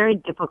 So it's very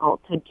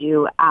difficult to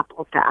do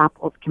apples to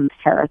apples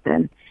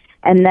comparison.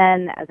 And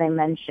then, as I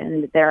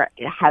mentioned, there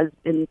has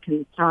been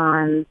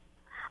concerns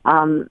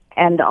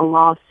and a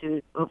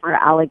lawsuit over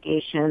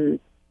allegations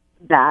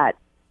that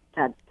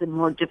the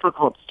more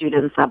difficult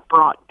students that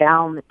brought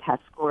down the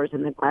test scores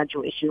and the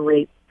graduation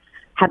rates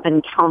have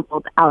been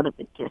counseled out of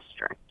the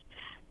district.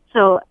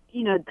 So,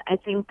 I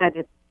think that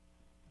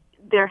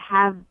there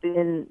have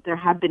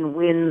been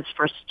wins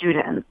for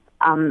students.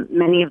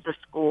 Many of the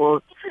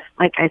schools,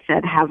 like I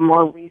said, have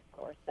more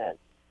resources,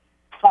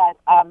 but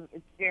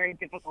it's very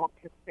difficult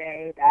to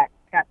say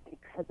that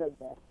because of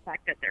the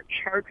fact that they're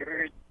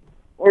charters,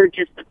 or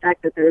just the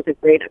fact that there's a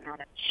great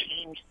amount of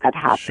change that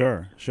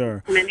happens.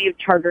 Sure. Many of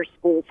charter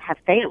schools have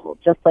failed,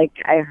 just like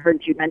I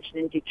heard you mention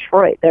in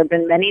Detroit. There have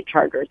been many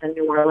charters in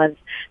New Orleans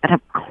that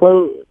have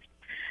closed.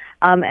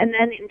 And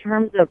then in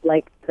terms of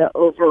the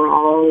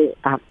overall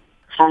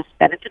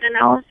cost-benefit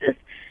analysis,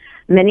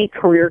 many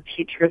career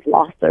teachers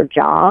lost their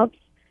jobs.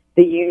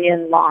 The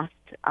union lost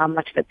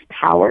much of its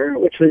power,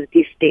 which was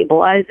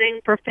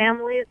destabilizing for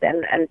families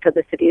and for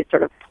the city's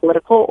sort of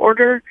political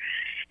order.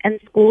 And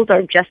schools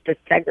are just as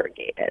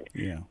segregated.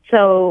 Yeah.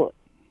 So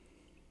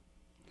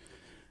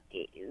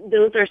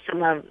those are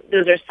some of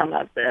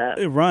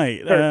the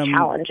right sort of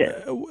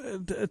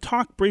challenges.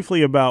 Talk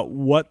briefly about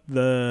what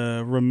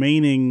the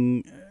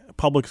remaining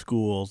public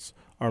schools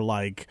are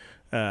like.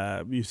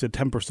 You said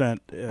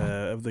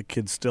 10% of the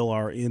kids still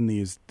are in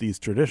these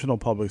traditional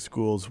public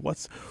schools.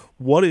 What's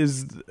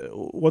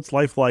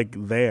life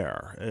like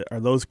there? Are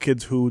those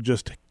kids who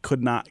just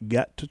could not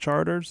get to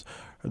charters?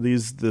 Are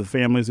these the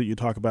families that you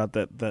talk about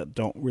that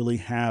don't really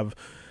have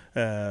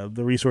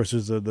the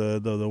resources or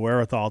the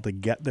wherewithal to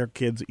get their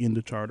kids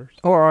into charters?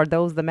 Or are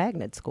those the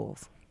magnet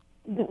schools?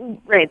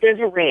 Right, there's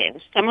a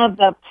range. Some of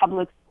the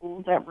public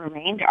schools that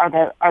remained are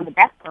the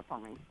best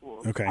performing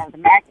schools. Okay. Are the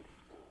magnet.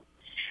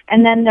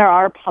 And then there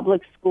are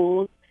public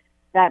schools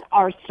that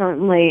are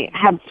certainly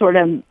have sort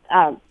of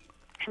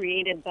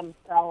created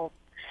themselves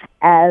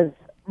as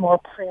more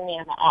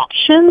premium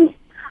options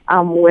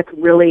with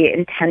really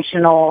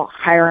intentional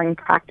hiring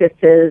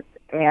practices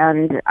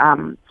and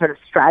sort of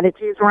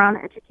strategies around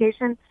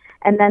education.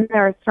 And then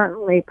there are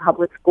certainly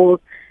public schools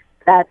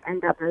that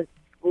end up as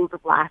schools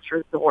of last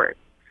resort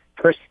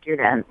for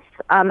students.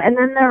 And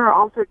then there are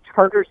also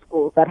charter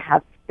schools that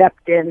have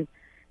stepped in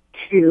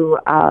to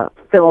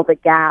fill the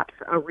gaps.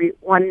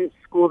 One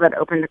school that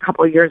opened a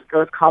couple of years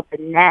ago is called the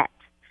Net,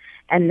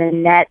 and the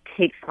Net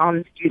takes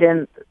on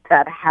students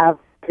that have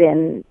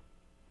been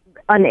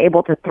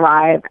unable to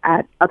thrive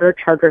at other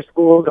charter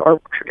schools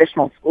or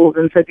traditional schools,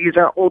 and so these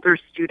are older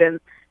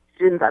students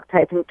up to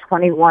I think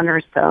 21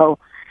 or so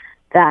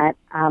that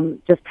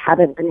just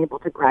haven't been able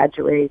to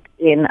graduate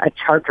in a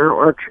charter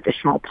or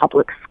traditional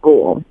public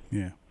school.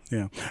 Yeah.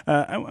 Yeah.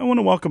 I want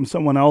to welcome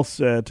someone else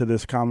to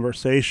this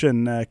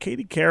conversation.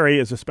 Katie Carey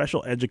is a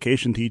special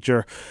education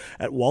teacher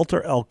at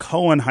Walter L.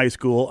 Cohen High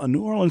School, a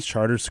New Orleans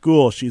charter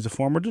school. She's a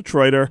former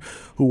Detroiter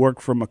who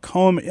worked for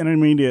Macomb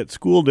Intermediate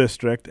School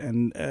District,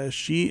 and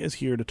she is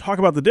here to talk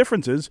about the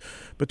differences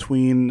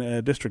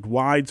between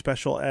district-wide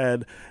special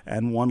ed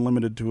and one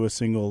limited to a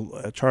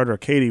single charter.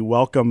 Katie,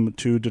 welcome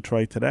to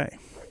Detroit Today.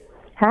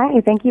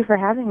 Hi, thank you for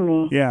having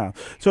me. Yeah.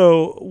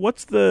 So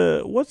what's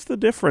the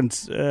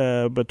difference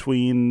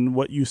between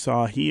what you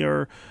saw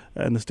here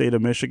in the state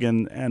of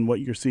Michigan and what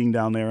you're seeing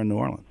down there in New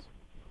Orleans?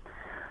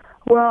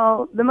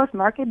 Well, the most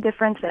marked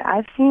difference that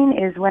I've seen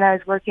is when I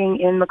was working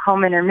in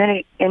Macomb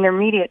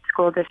Intermediate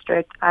School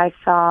District, I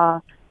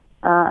saw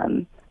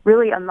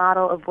really a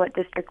model of what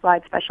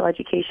district-wide special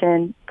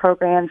education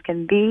programs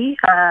can be.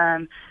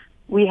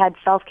 We had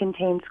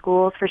self-contained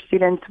schools for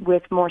students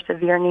with more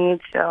severe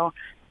needs, so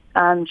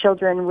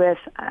children with,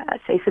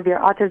 say, severe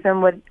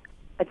autism would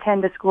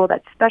attend a school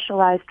that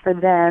specialized for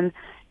them,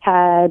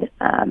 had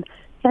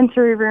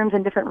sensory rooms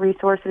and different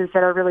resources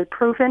that are really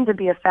proven to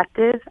be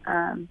effective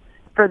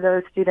for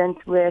those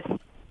students with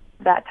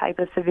that type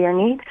of severe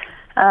need,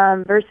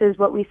 versus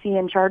what we see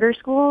in charter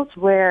schools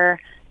where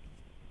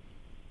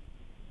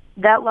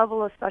that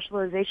level of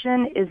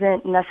specialization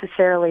isn't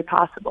necessarily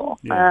possible.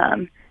 Yeah.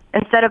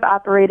 Instead of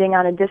operating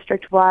on a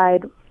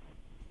district-wide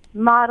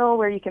model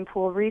where you can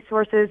pool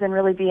resources and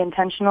really be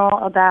intentional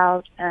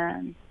about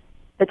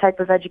the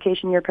type of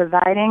education you're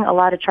providing, a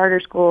lot of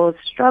charter schools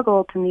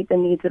struggle to meet the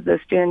needs of those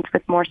students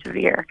with more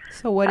severe.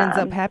 So what ends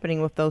up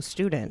happening with those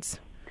students?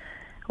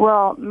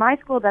 Well, my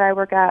school that I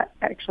work at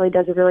actually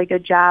does a really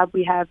good job.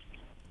 We have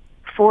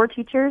 4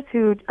 teachers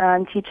who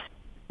teach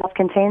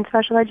self-contained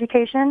special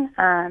education,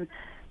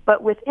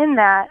 but within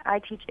that, I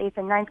teach 8th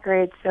and 9th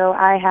grade, so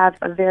I have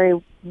a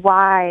very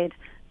wide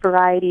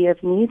variety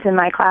of needs in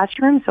my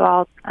classroom. So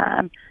I'll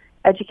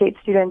educate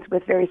students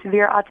with very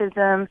severe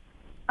autism,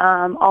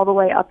 all the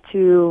way up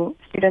to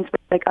students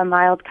with like a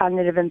mild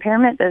cognitive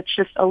impairment that's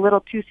just a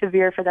little too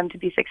severe for them to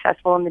be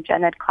successful in the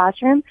gen ed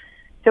classroom.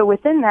 So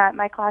within that,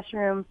 my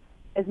classroom,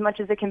 as much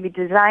as it can be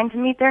designed to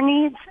meet their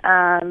needs,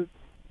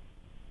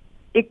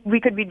 we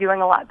could be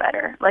doing a lot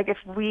better. Like if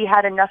we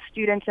had enough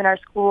students in our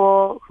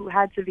school who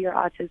had severe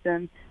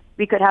autism,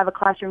 we could have a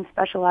classroom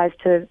specialized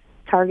to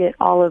target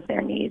all of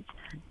their needs,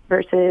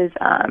 versus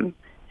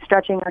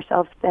stretching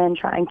ourselves thin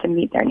trying to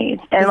meet their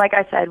needs. And like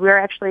I said, we're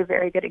actually a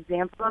very good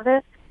example of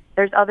it.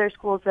 There's other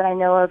schools that I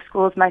know of,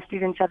 schools my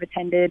students have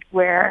attended,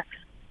 where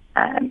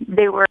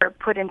they were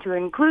put into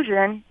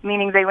inclusion,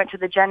 meaning they went to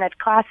the gen ed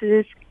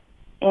classes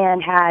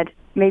and had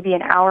maybe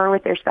an hour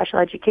with their special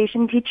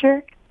education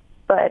teacher,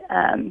 but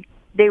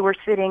they were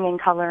sitting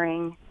and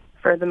coloring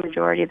for the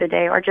majority of the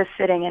day, or just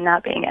sitting and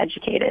not being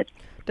educated.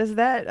 Does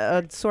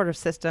that sort of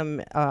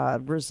system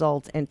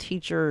result in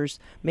teachers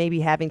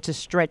maybe having to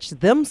stretch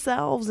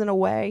themselves in a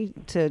way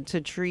to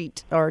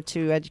treat or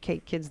to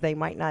educate kids they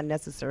might not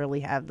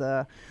necessarily have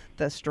the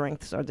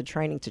strengths or the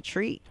training to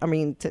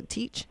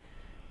teach?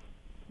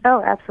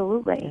 Oh,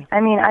 absolutely.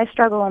 I mean, I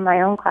struggle in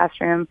my own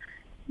classroom,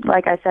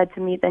 like I said, to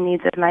meet the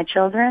needs of my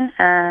children.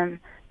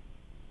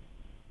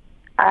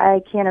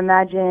 I can't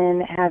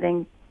imagine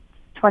having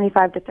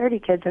 25 to 30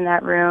 kids in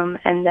that room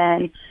and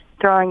then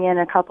throwing in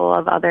a couple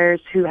of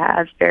others who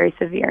have very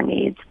severe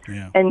needs.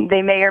 Yeah. And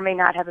they may or may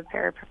not have a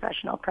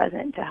paraprofessional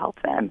present to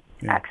help them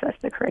access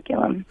the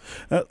curriculum.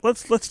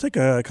 Let's take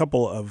a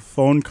couple of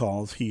phone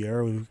calls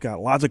here. We've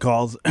got lots of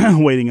calls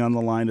waiting on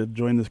the line to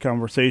join this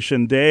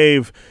conversation.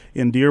 Dave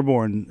in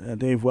Dearborn.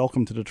 Dave,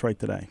 welcome to Detroit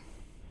Today.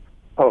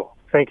 Oh,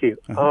 thank you.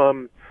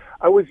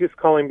 I was just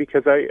calling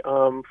because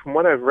from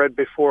what I've read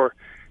before,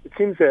 it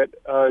seems that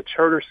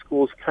charter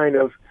schools kind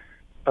of,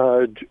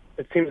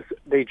 it seems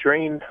they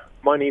drain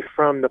money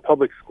from the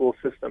public school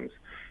systems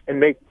and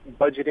make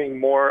budgeting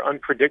more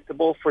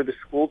unpredictable for the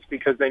schools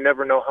because they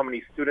never know how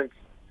many students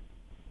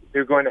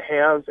they're going to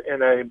have,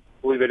 and I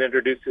believe it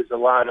introduces a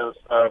lot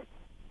of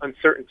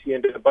uncertainty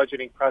into the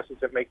budgeting process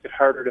that makes it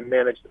harder to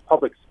manage the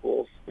public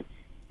schools.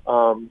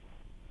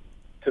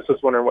 Just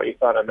was wondering what you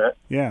thought on that.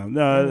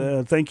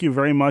 Yeah, thank you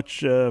very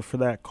much for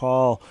that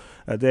call,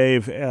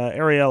 Dave.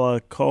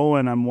 Ariella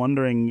Cohen, I'm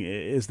wondering,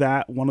 is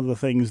that one of the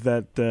things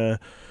that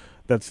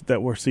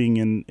that we're seeing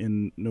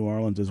in New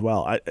Orleans as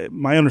well?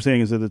 My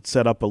understanding is that it's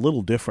set up a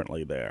little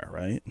differently there,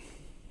 right?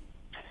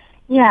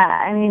 Yeah,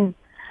 I mean,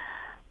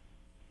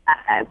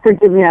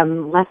 forgive me,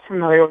 I'm less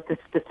familiar with the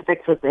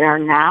specifics as they are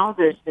now.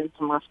 There's been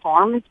some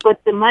reforms,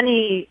 but the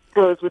money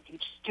goes with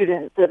each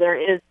student, so there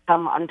is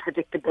some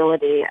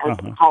unpredictability, as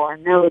the caller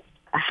notes,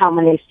 how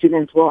many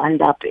students will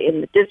end up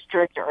in the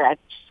district or at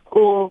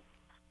school.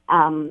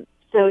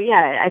 So,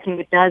 yeah, I think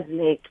it does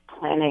make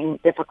planning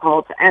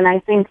difficult, and I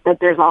think that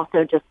there's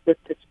also just this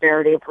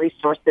disparity of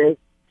resources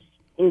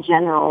in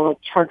general.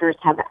 Like, charters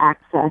have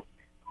access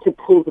to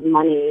pools of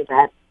money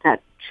that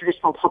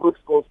traditional public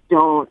schools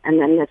don't, and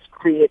then this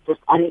creates this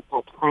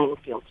unequal playing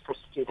field for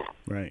students.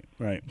 Right.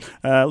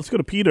 Let's go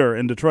to Peter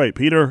in Detroit.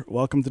 Peter,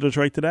 welcome to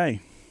Detroit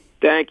Today.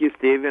 Thank you,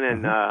 Stephen,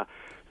 and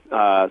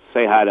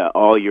say hi to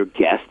all your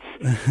guests.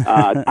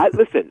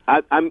 Listen,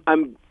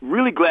 I'm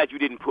really glad you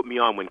didn't put me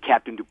on when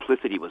Captain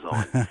Duplicity was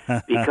on,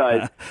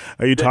 because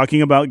are you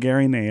talking about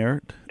Gary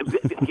Nayert?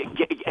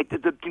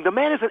 The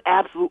man is an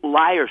absolute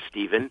liar,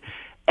 Stephen.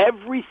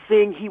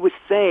 Everything he was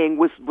saying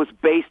was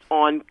based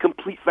on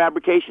complete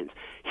fabrications.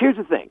 Here's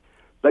the thing.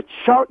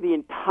 The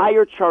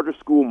entire charter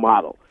school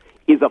model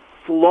is a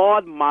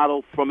flawed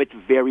model from its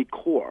very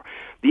core.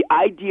 The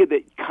idea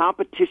that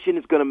competition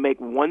is going to make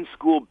one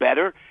school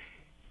better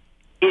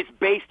is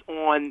based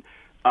on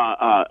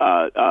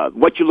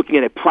what you're looking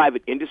at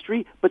private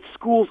industry, but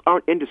schools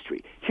aren't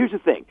industry. Here's the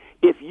thing.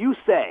 If you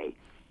say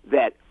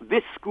that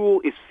this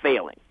school is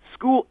failing,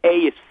 school A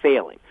is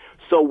failing,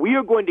 so we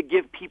are going to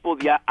give people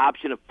the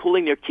option of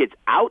pulling their kids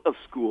out of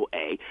school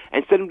A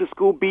and send them to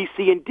school B,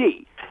 C, and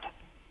D.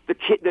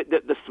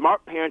 The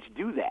smart parents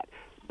do that.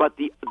 But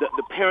the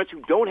parents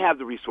who don't have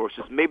the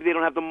resources, maybe they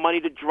don't have the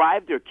money to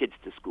drive their kids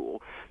to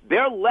school,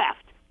 they're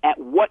left at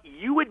what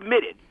you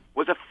admitted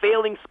was a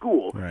failing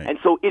school. Right. And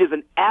so it is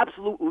an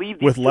absolute leave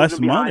these with less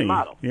children behind money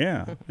model.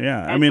 Yeah.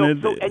 And I mean,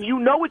 and you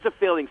know it's a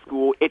failing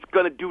school. It's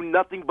going to do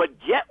nothing but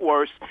get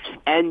worse,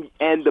 and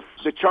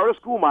the charter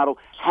school model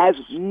has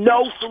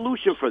no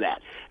solution for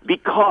that,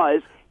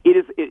 because it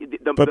is.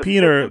 But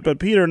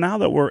Peter, now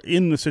that we're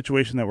in the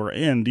situation that we're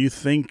in, do you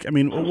think? I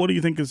mean, what do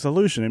you think is the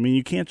solution? I mean,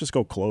 you can't just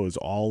go close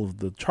all of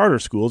the charter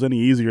schools any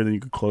easier than you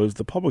could close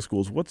the public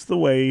schools. What's the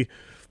way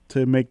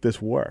to make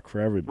this work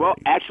for everybody? Well,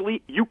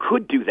 actually, you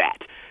could do that.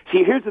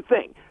 See, here's the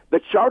thing.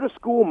 The charter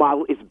school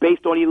model is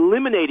based on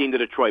eliminating the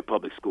Detroit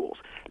public schools.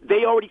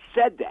 They already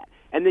said that.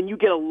 And then you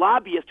get a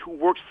lobbyist who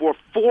works for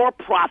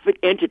for-profit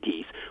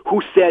entities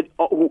who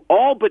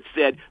all but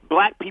said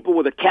black people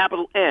with a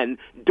capital N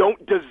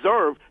don't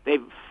deserve,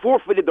 they've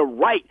forfeited the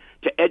right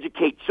to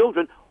educate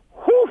children.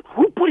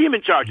 Who put him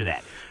in charge of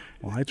that?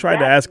 Well, I tried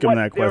to ask him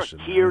that question.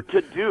 What they're here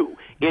to do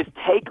is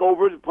take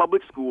over the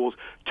public schools,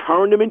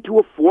 turn them into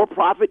a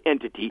for-profit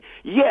entity.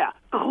 Yeah,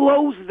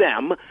 close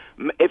them.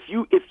 If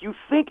you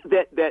think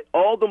that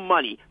all the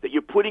money that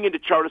you're putting into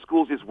charter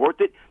schools is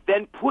worth it,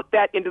 then put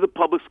that into the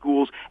public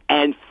schools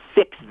and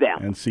fix them.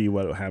 And see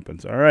what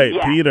happens. All right,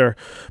 yeah.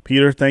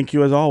 Peter, thank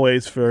you as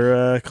always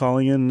for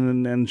calling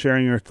in and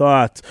sharing your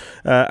thoughts.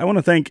 I want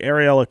to thank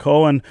Ariella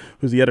Cohen,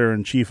 who's the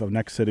editor-in-chief of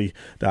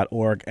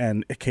nextcity.org,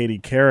 and Katie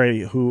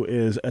Carey, who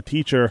is a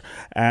teacher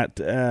at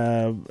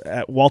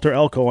Walter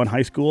L. Cohen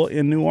High School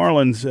in New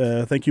Orleans.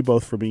 Thank you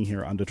both for being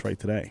here on Detroit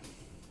Today.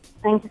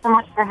 Thank you so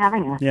much for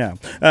having us. Yeah.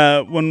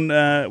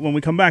 When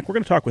we come back, we're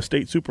going to talk with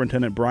State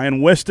Superintendent Brian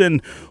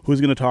Whiston,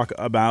 who's going to talk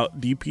about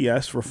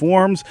DPS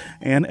reforms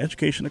and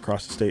education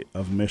across the state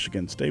of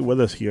Michigan. Stay with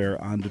us here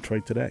on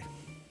Detroit Today.